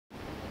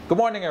Good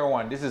morning,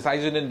 everyone. This is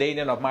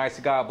Daniel of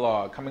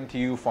mycigarblog coming to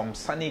you from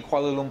sunny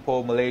Kuala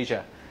Lumpur,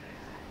 Malaysia.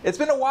 It's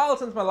been a while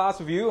since my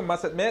last review, I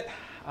must admit.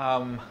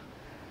 The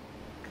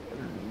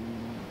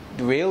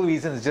real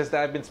reason is just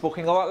that I've been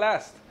smoking a lot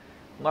less.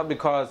 Not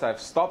because I've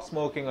stopped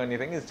smoking or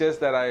anything, it's just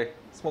that I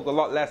smoke a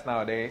lot less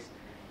nowadays.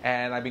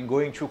 And I've been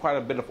going through quite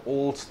a bit of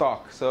old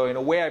stock. So in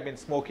a way I've been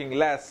smoking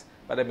less,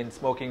 but I've been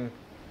smoking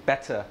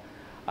better.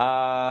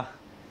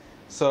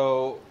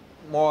 So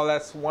more or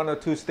less 1 or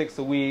 2 sticks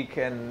a week,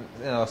 and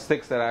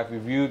sticks that I've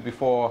reviewed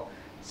before.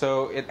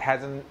 So it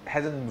hasn't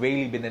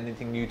really been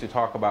anything new to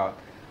talk about.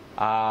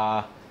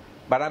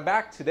 But I'm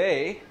back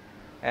today,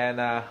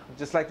 and I'd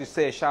just like to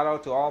say a shout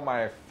out to all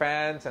my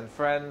fans and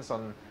friends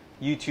on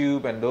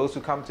YouTube and those who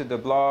come to the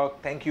blog.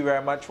 Thank you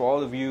very much for all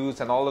the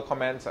views and all the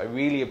comments. I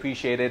really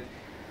appreciate it.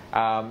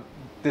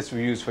 This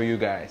review is for you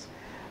guys.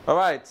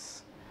 Alright,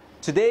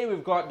 today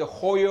we've got the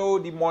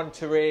Hoyo de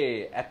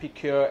Monterrey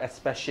Epicure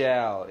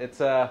Especial.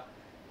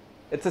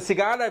 It's a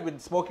cigar that I've been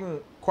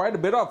smoking quite a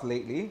bit of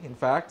lately. In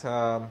fact,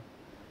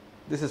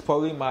 this is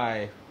probably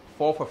my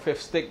 4th or 5th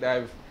stick that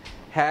I've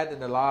had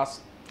in the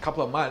last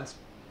couple of months.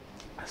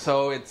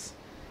 So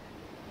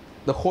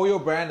the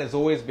Hoyo brand has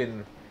always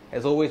been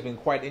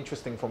quite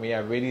interesting for me. I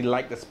really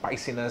like the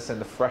spiciness and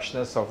the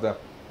freshness of the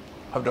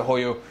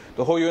Hoyo.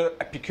 The Hoyo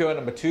Epicure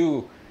number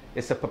 2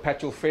 is a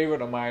perpetual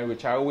favorite of mine,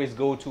 which I always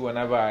go to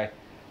whenever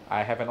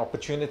I have an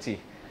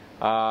opportunity.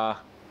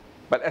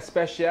 But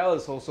Especial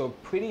is also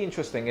pretty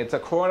interesting. It's a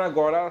Corona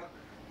Gorda,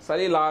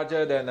 slightly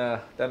larger than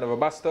a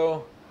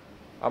Robusto.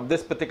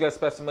 This particular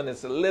specimen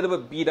is a little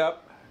bit beat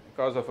up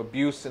because of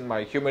abuse in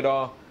my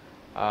humidor.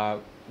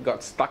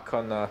 Got stuck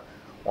on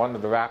one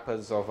of the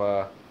wrappers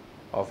of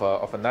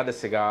another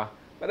cigar,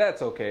 but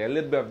that's okay. A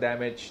little bit of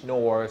damage, no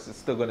worries. It's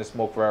still going to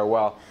smoke very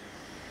well.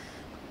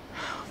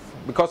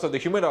 Because of the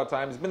humidor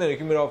time, it's been in the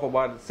humidor for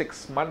about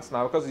 6 months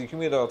now. Because of the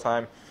humidor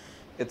time,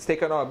 it's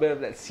taken on a bit of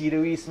that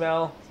cedary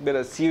smell, a bit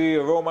of cedary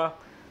aroma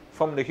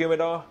from the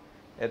humidor.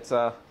 It's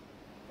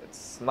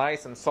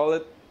nice and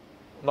solid,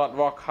 not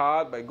rock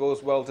hard, but it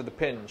goes well to the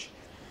pinch.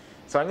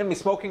 So I'm going to be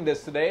smoking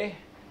this today,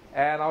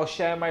 and I'll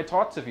share my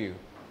thoughts with you.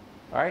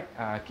 Alright,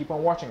 keep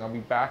on watching. I'll be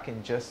back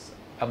in just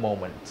a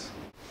moment.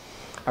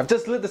 I've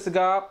just lit the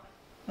cigar up.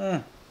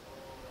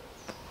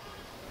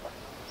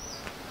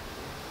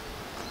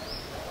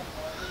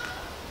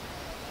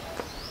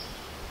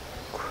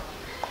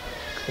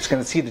 As you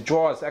can see, the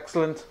draw is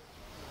excellent.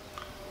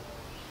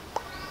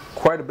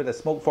 Quite a bit of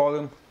smoke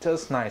volume,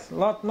 just nice.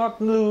 Not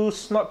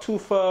loose, not too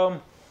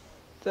firm,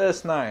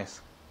 just nice.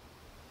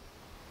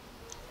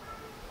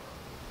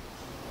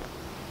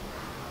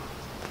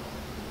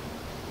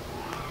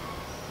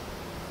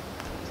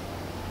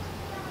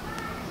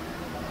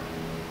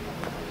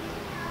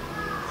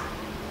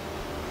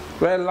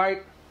 Very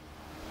light,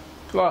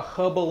 a lot of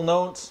herbal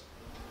notes,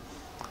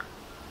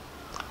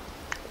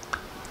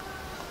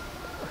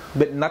 a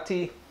bit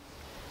nutty,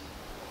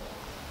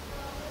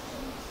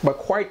 but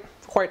quite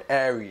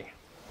airy.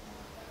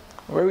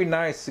 Very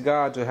nice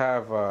cigar to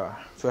have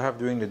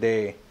during the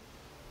day.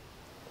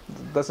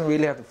 Doesn't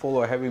really have to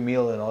follow a heavy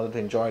meal in order to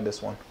enjoy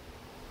this one.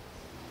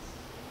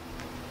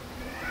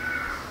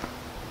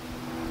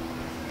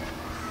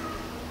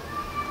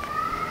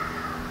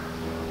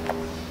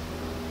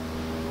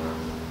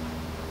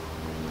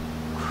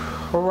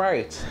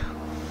 Alright,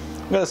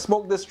 I'm going to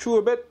smoke this through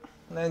a bit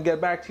and then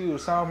get back to you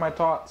with some of my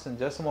thoughts in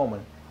just a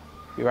moment.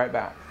 Be right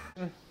back.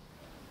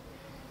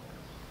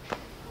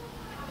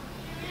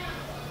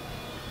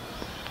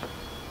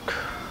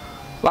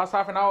 Last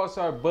half an hour,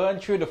 so I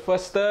burned through the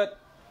first third.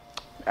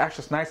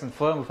 Actually, it's nice and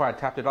firm before I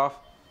tapped it off.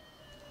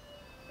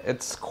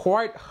 It's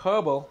quite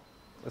herbal.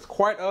 It's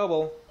quite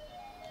herbal,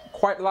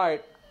 quite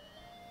light.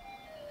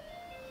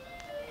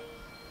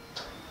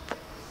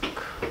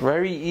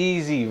 Very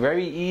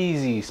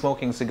easy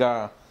smoking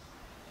cigar.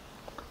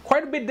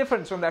 Quite a bit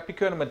different from the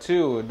Epicure number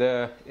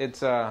 2.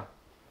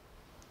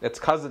 Its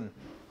cousin.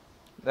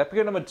 The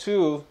Epicure number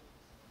 2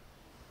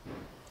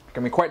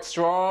 can be quite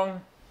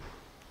strong,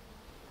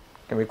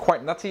 can be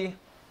quite nutty,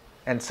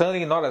 and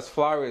certainly not as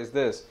flowery as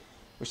this,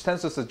 which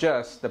tends to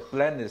suggest the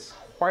blend is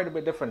quite a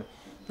bit different.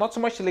 Not so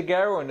much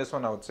ligero in this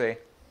one, I would say.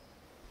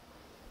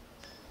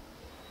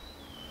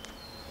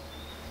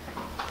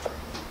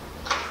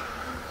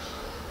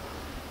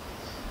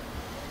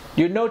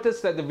 You notice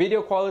that the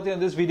video quality in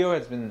this video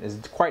is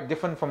quite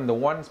different from the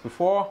ones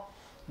before.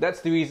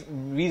 That's the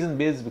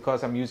reason is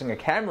because I'm using a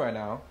camera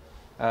now,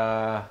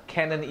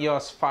 Canon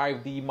EOS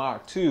 5D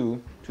Mark II,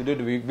 to do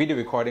the video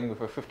recording with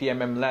a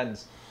 50mm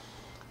lens.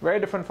 Very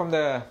different from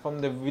the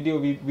video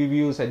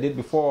reviews I did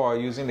before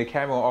using the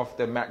camera off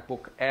the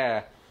MacBook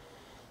Air.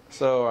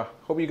 So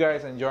hope you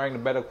guys are enjoying the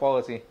better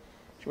quality.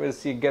 Try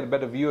to get a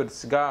better view of the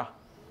cigar.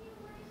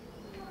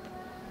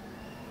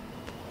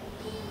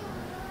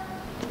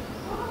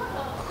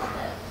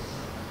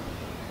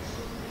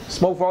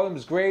 Smoke volume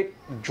is great.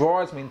 The draw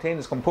has maintained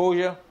its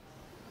composure.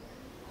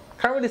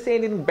 Can't really say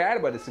anything bad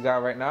about the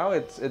cigar right now.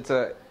 It's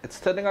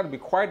turning out to be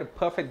quite a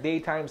perfect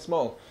daytime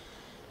smoke.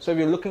 So if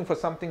you're looking for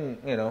something,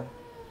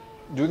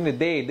 during the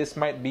day, this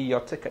might be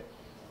your ticket.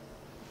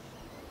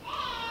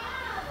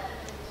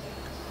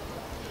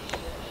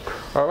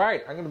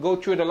 Alright, I'm going to go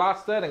through the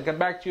last third and get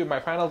back to you with my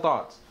final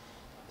thoughts.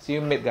 See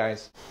you in mid,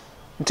 guys.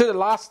 Into the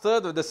last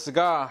third of the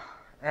cigar,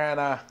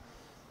 and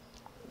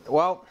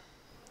well,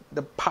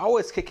 the power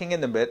is kicking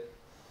in a bit,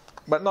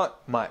 but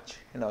not much.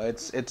 You know,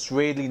 it's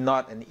really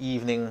not an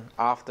evening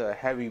after a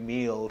heavy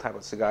meal type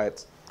of cigar.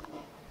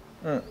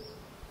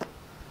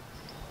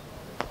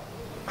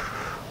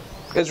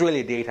 It's really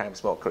a daytime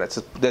smoke. Let's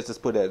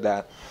just put it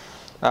at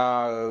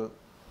that.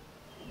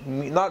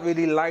 Not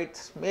really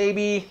light,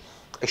 maybe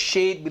a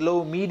shade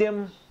below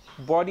medium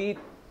bodied.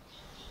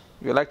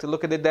 You like to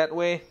look at it that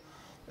way.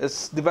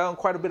 It's developing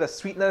quite a bit of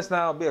sweetness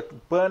now, a bit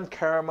of burnt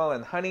caramel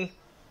and honey.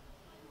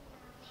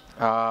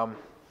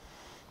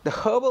 The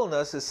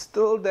herbalness is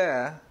still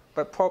there,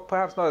 but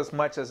perhaps not as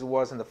much as it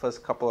was in the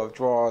first couple of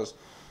draws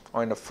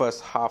or in the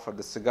first half of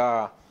the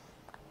cigar.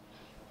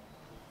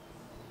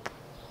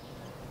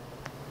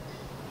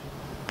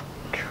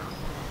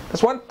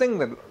 There's one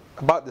thing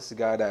about the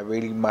cigar that I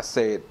really must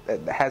say,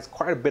 it has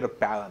quite a bit of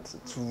balance.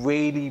 It's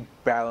really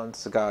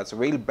balanced cigar. It's a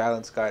really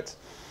balanced cigar. It's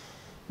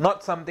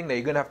not something that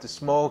you're gonna have to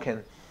smoke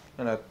and,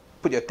 you know,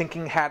 put your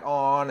thinking hat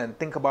on and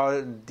think about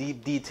it in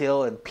deep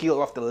detail and peel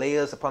off the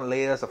layers upon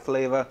layers of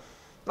flavor.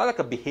 Not like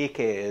a Biheke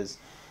is,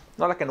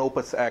 not like an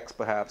Opus X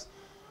perhaps.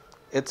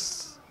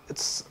 It's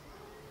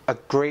a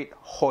great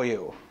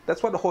Hoyo.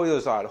 That's what the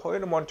Hoyos are. The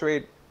Hoyo de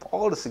Monterey,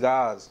 all the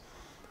cigars,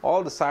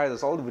 all the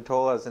sizes, all the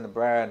Vitolas in the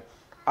brand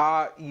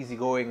are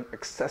easygoing,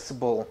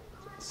 accessible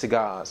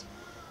cigars.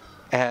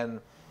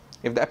 And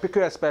if the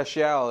Epicure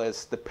Especial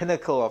is the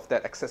pinnacle of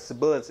that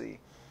accessibility,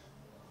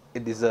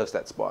 it deserves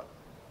that spot.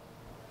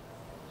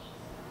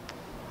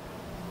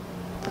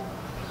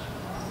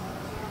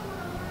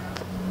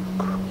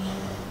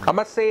 I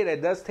must say that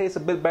it does taste a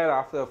bit better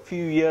after a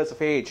few years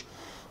of age.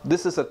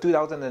 This is a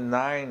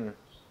 2009,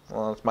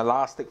 well, it's my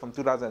last stick from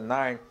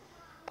 2009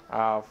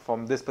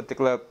 from this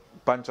particular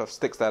bunch of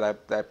sticks that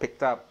I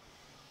picked up.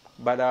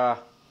 But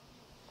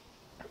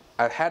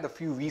I've had a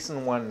few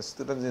recent ones,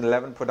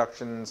 2011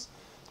 productions,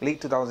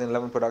 late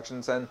 2011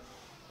 productions, and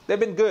they've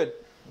been good,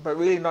 but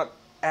really not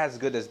as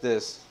good as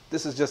this.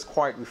 This is just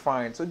quite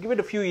refined. So give it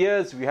a few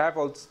years. If you have,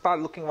 I'll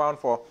start looking around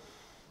for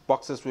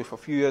boxes with a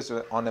few years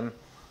on them.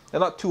 They're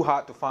not too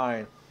hard to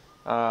find.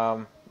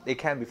 They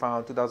can be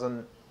found.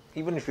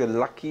 Even if you're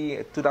lucky,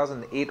 a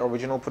 2008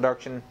 original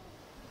production,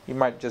 you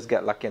might just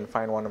get lucky and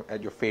find one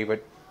at your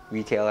favorite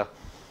retailer.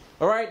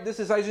 Alright, this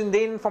is Ajun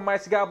Dane from My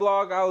Cigar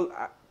Blog. I'll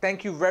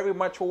thank you very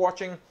much for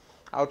watching.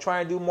 I'll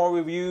try and do more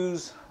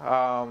reviews.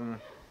 I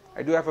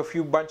do have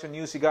a bunch of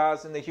new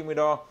cigars in the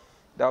humidor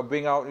that I'll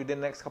bring out within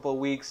the next couple of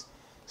weeks.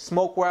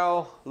 Smoke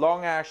well,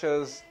 long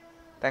ashes.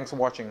 Thanks for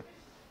watching.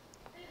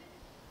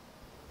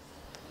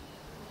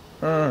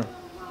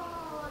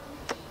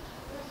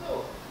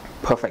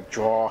 Perfect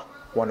draw,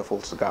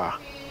 wonderful cigar.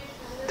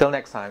 Till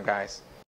next time, guys.